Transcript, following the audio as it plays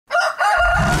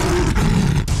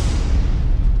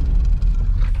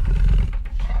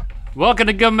Welcome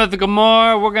to Good Mythical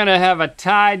MORE. We're gonna have a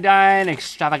tie-dyeing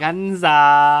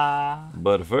extravaganza.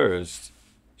 But first,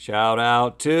 shout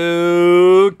out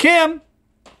to Kim.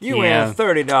 You win a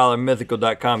 $30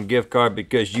 mythical.com gift card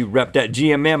because you rep that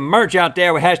GMM merch out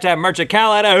there with hashtag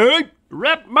merchicality.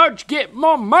 Rep merch, get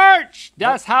more merch.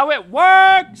 That's how it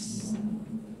works.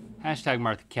 Hashtag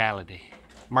Mirthicality.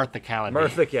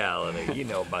 Mirthicality. You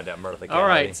know about that Mirthicality. All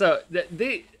right, so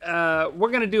we're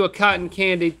gonna do a cotton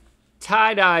candy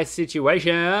tie-dye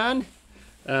situation,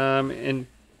 and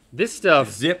this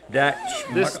stuff. Zip that.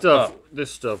 This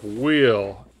stuff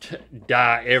will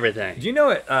dye everything. Do you know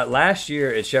it? Last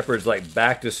year at Shepherd's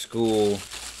back to school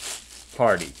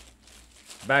party.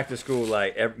 Back to school,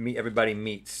 everybody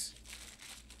meets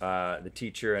the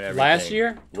teacher and everything. Last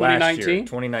year, 2019.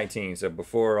 2019. So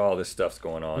before all this stuff's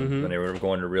going on, when they were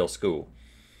going to real school,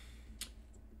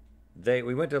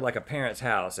 we went to a parent's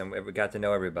house and we got to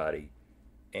know everybody.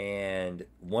 And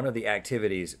one of the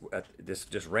activities at this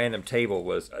just random table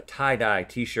was a tie-dye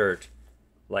t-shirt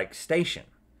station.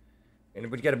 And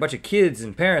we got a bunch of kids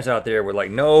and parents out there with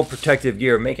no protective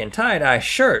gear making tie-dye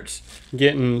shirts.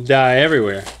 Getting dye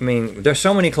everywhere. I mean, there's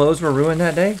so many clothes were ruined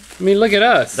that day. I mean, look at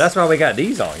us. That's why we got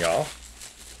these on, y'all.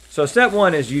 So step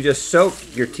one is you just soak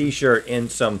your t-shirt in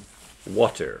some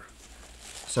water.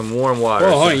 Some warm water.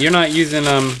 Oh, you're not using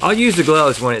I'll use the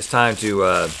gloves when it's time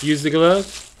to use the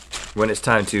gloves? When it's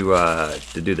time to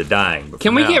do the dyeing.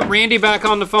 Can we get Randy back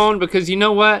on the phone? Because you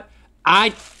know what?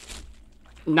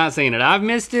 Not saying that I've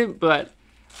missed it, but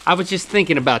I was just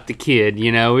thinking about the kid,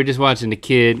 We're just watching the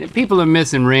kid. People are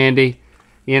missing Randy.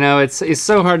 It's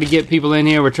so hard to get people in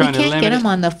here. We're trying to limit. We can't get him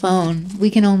on the phone. We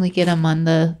can only get him on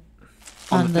the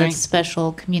thing?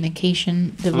 special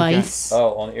communication device. Okay.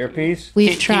 Oh, on the earpiece?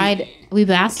 We've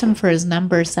asked him for his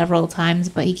number several times,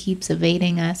 but he keeps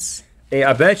evading us. Hey,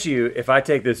 I bet you if I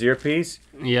take this earpiece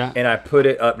and I put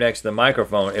it up next to the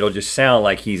microphone, it'll just sound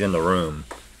like he's in the room.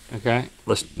 Okay.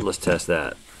 Let's test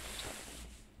that.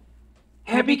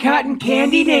 Happy Cotton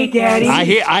Candy Day, Daddy. I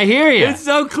hear you. It's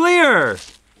so clear.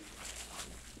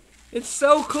 It's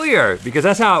so clear because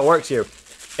that's how it works here.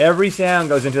 Every sound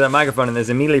goes into that microphone and is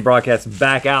immediately broadcast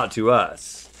back out to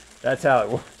us. That's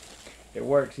how it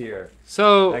works here.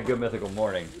 So at Good Mythical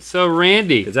Morning. So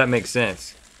Randy, does that make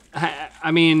sense?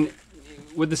 I mean,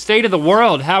 with the state of the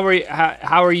world, how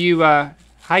are you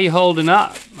holding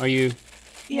up? Are you?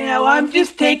 I'm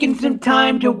just taking some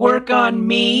time to work on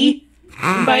me.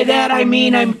 And by that I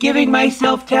mean I'm giving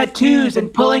myself tattoos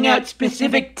and pulling out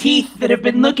specific teeth that have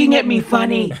been looking at me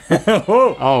funny.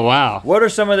 Oh, wow. What are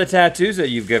some of the tattoos that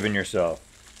you've given yourself?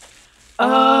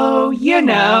 Oh,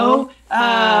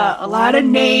 a lot of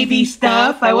Navy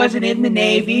stuff. I wasn't in the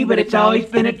Navy, but it's always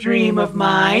been a dream of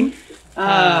mine.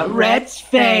 Rhett's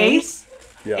face,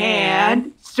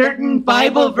 and certain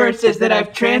Bible verses that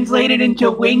I've translated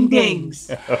into wingdings.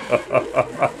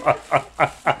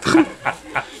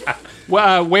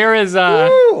 Well, where is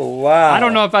Ooh, wow. I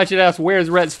don't know if I should ask where's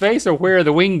Rhett's face or where are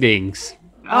the wingdings?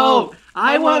 Oh,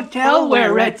 I won't tell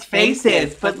where Rhett's face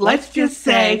is, but let's just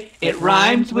say it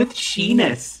rhymes with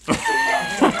sheeness.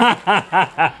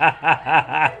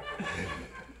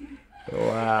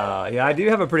 Wow. Yeah, I do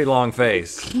have a pretty long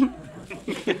face.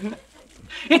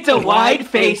 It's a wide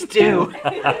face, too.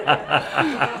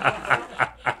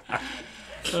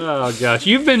 Oh, gosh.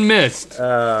 You've been missed,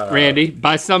 Randy,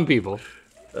 by some people.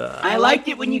 I liked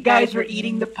it when you guys were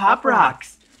eating the Pop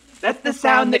Rocks. That's the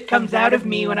sound that comes out of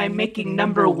me when I'm making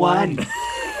number one.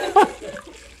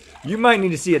 You might need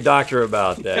to see a doctor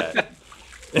about that.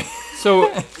 So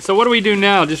what do we do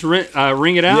now? Just ring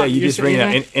it out? Yeah, you just ring it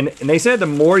out. And they said the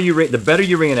more you ring, the better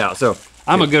you ring it out. So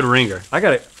I'm a good ringer. I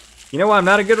got it. You know why I'm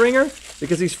not a good ringer?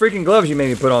 Because these freaking gloves you made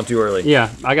me put on too early. Yeah,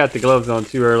 I got the gloves on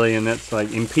too early, and that's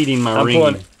impeding my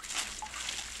ringing.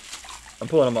 I'm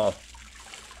pulling them off.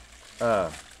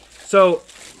 So,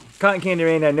 Cotton Candy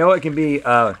Rain, I know it can be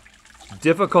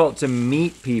difficult to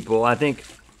meet people. I think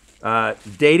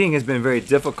dating has been very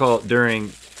difficult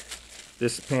during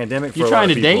this pandemic for a lot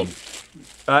of people. You trying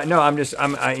to date? No,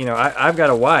 I've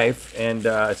got a wife, and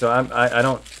so I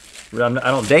don't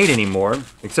date anymore,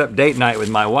 except date night with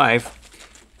my wife.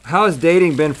 How has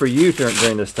dating been for you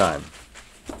during this time?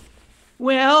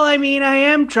 Well, I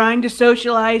am trying to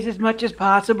socialize as much as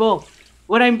possible.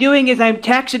 What I'm doing is I'm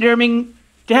taxidermying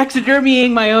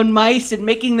my own mice and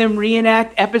making them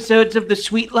reenact episodes of The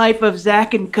Sweet Life of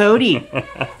Zach and Cody.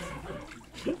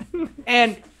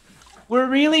 And we're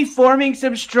really forming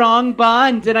some strong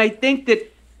bonds, and I think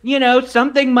that,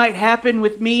 something might happen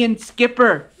with me and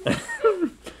Skipper.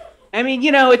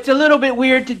 It's a little bit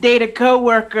weird to date a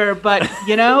coworker, but,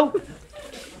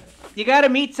 You gotta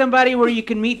meet somebody where you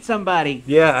can meet somebody.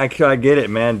 Yeah, I get it,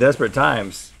 man. Desperate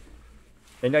times.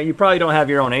 And you probably don't have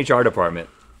your own HR department.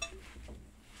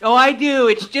 Oh, I do.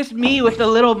 It's just me with a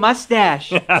little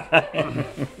mustache.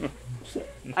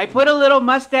 I put a little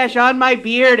mustache on my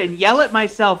beard and yell at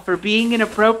myself for being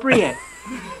inappropriate.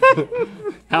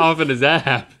 How often does that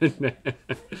happen?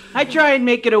 I try and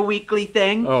make it a weekly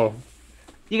thing. Oh.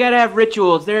 You gotta have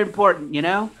rituals. They're important, you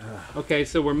know? Okay,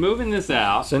 so we're moving this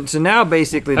out. So now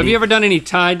basically... Have you ever done any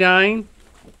tie-dyeing?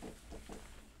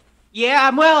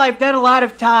 Yeah, well, I've done a lot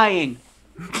of tying.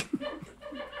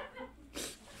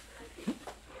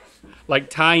 Like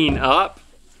tying up?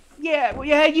 Yeah, well,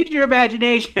 yeah, use your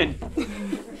imagination.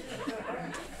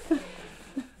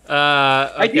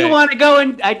 Okay. I do want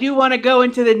to go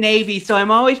into the Navy, so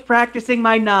I'm always practicing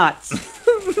my knots.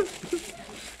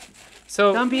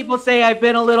 So Some people say I've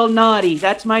been a little naughty.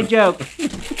 That's my joke.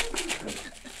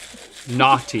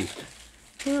 naughty.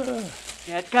 Yeah,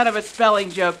 it's kind of a spelling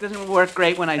joke. Doesn't work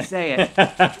great when I say it.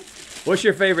 What's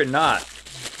your favorite knot?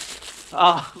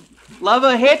 Love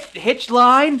a hitch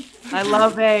line. I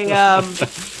love a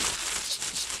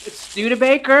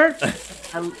Studebaker.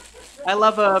 I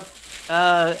love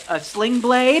a sling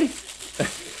blade.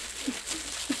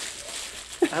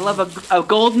 I love a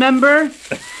gold member.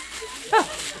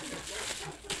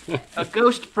 A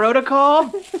ghost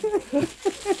protocol.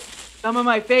 Some of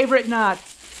my favorite knots.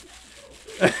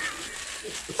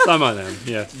 Some of them,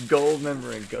 yes. Gold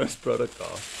member and ghost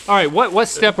protocol. All right, what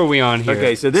step are we on here?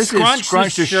 Okay, so this is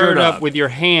scrunch the shirt up with your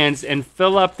hands and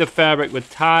fill up the fabric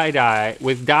with tie-dye,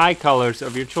 with dye colors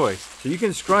of your choice. So you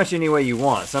can scrunch any way you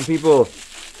want. Some people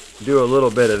do a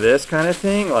little bit of this kind of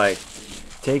thing, like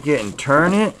take it and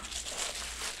turn it.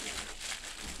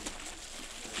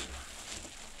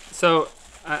 So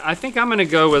I think I'm gonna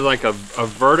go with like a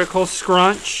vertical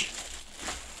scrunch.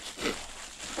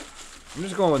 I'm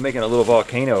just going with making a little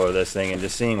volcano of this thing and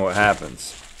just seeing what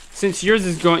happens. Since yours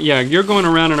is going, yeah, you're going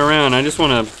around and around. I just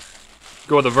want to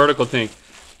go with a vertical thing.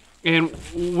 And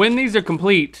when these are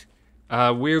complete,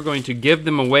 we're going to give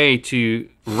them away to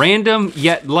random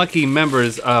yet lucky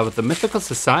members of the Mythical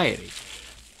Society.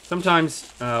 Sometimes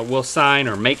we'll sign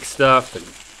or make stuff, and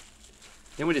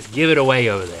then we just give it away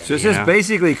over there. So it's just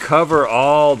basically cover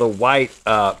all the white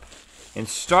up and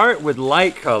start with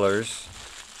light colors.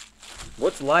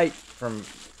 What's light from,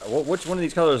 which one of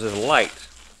these colors is light?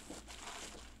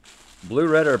 Blue,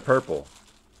 red, or purple?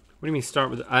 What do you mean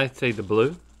start with, I'd say the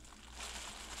blue.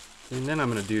 And then I'm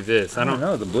gonna do this. I don't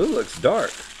know, the blue looks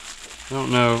dark. I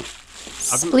don't know.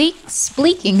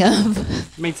 Speaking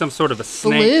of Made some sort of a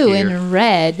snake blue here. and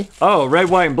red, Oh,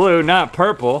 red, white, and blue, not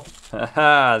purple.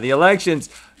 Haha, the election's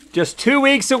just 2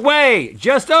 weeks away,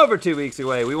 just over 2 weeks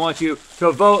away. We want you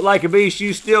to vote like a beast.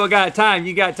 You still got time.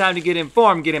 You got time to get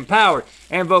informed, get empowered,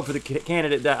 and vote for the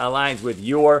candidate that aligns with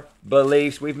your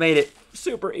beliefs. We've made it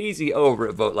super easy over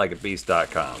at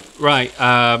votelikeabeast.com. Right.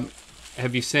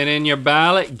 Have you sent in your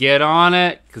ballot? Get on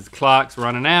it, because the clock's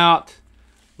running out.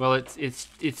 Well, it's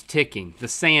ticking. The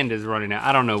sand is running out.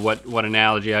 I don't know what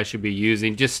analogy I should be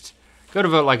using. Just go to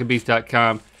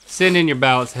votelikeabeast.com. Send in your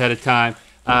ballots ahead of time.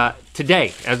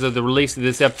 Today, as of the release of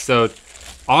this episode,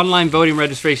 online voting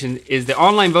registration is the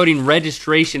online voting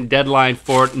registration deadline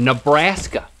for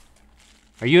Nebraska.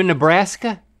 Are you in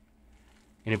Nebraska?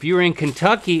 And if you're in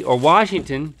Kentucky or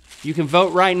Washington, you can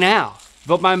vote right now.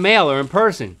 Vote by mail or in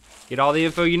person. Get all the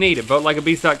info you need at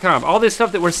votelikeabeast.com. All this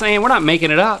stuff that we're saying, we're not making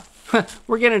it up.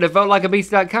 We're getting it at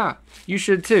votelikeabeast.com. You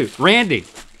should too. Randy,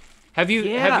 have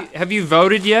you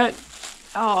voted yet?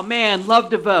 Oh man, love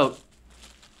to vote.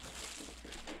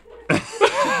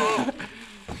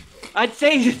 I'd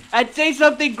say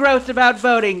something gross about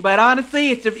voting, but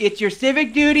honestly, it's your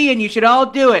civic duty, and you should all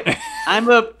do it. I'm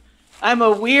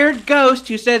a weird ghost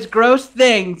who says gross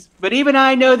things, but even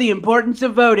I know the importance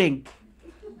of voting.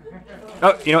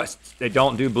 Oh, you know what? They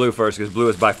don't do blue first because blue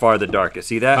is by far the darkest.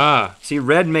 See that? Ah. See,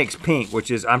 red makes pink,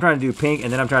 which is, I'm trying to do pink,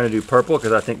 and then I'm trying to do purple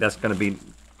because I think that's going to be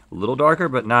a little darker,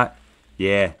 but not,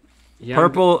 yeah.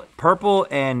 Purple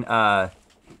and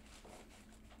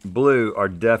blue are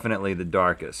definitely the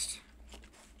darkest.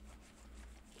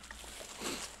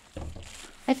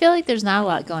 I feel like there's not a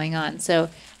lot going on. So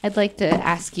I'd like to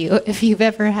ask you if you've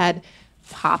ever had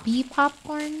Poppy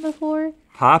popcorn before.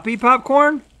 Poppy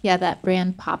popcorn? Yeah, that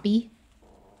brand Poppy.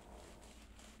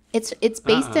 It's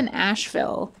based in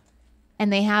Asheville,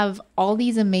 and they have all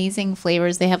these amazing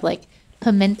flavors. They have like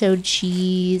pimento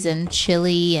cheese and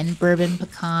chili and bourbon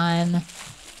pecan,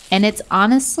 and it's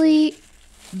honestly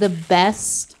the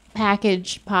best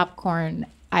packaged popcorn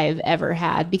I've ever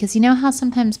had, because you know how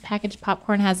sometimes packaged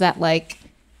popcorn has that like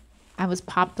I was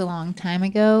popped a long time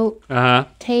ago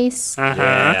taste.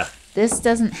 Yeah.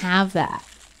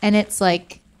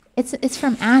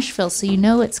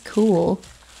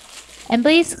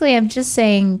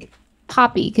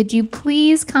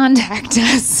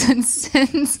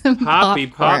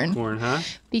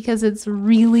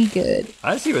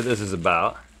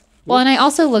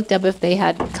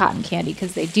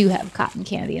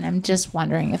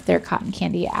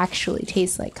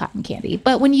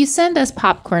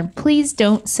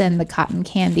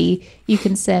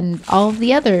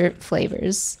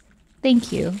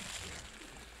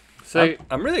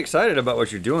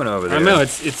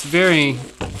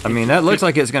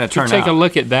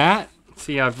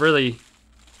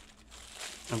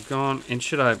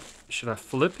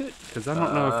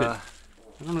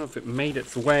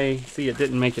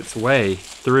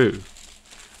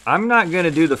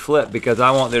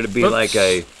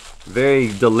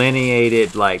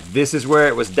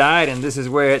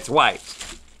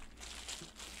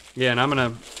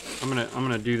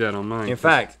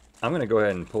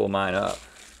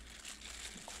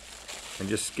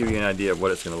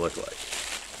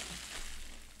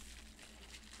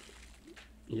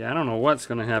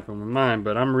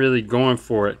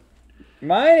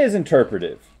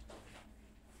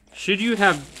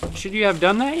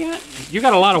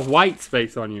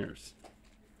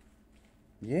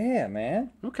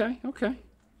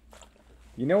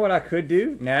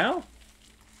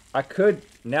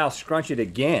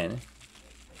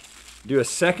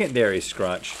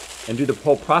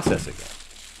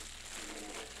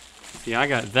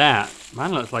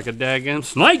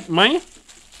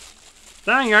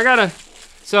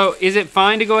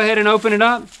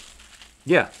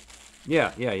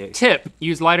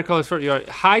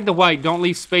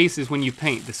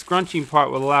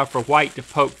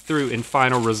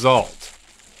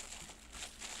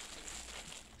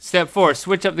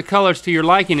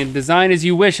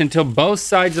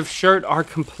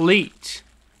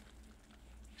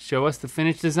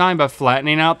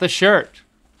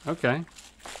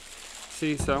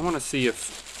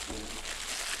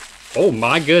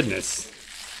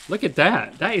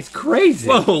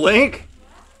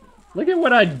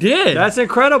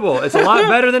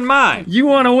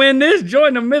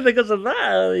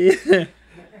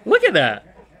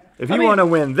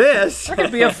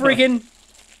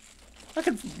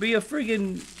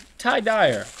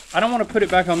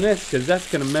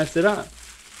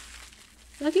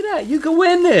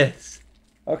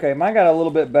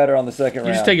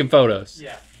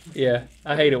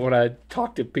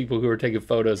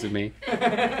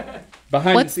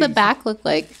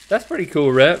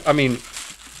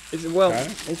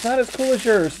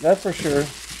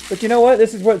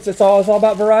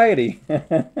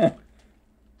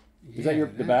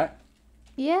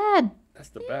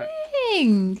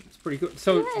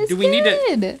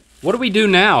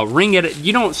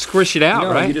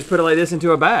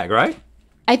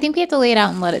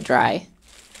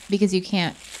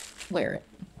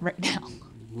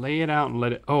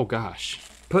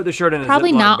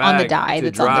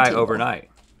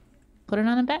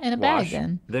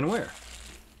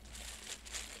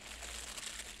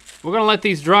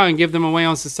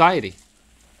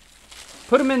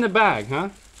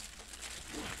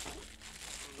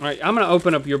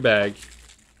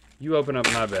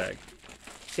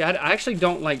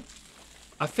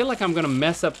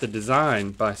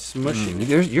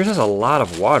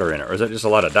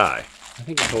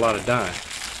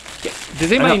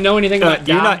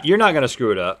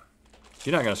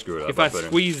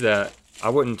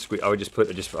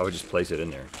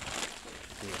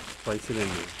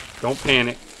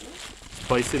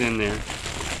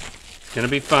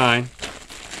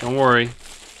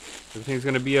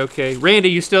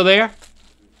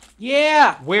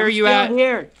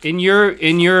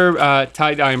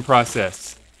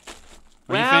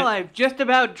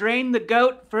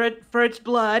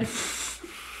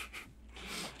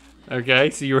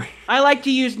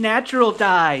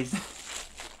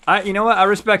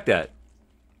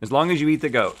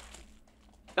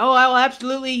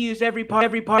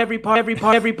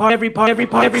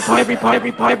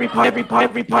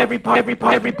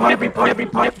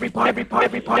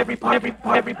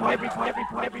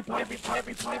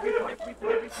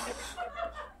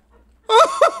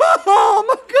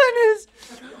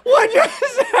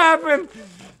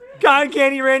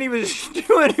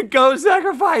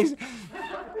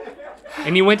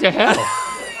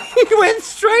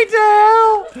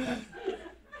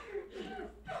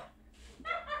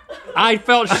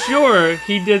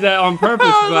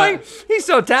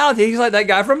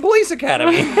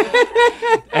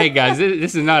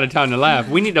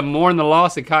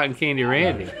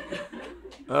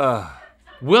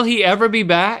 Will he ever be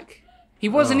back? He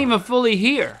wasn't even fully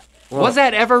here. Well, was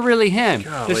that ever really him?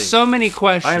 golly. There's so many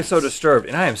questions. I am so disturbed,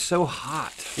 and I am so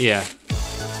hot. Yeah.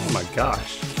 Oh my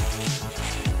gosh.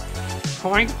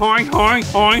 Hoink, hoink, hoink,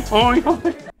 hoink, hoink,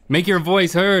 hoink. Make your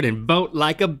voice heard and vote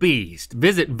like a beast.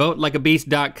 Visit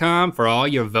votelikeabeast.com for all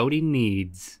your voting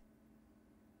needs.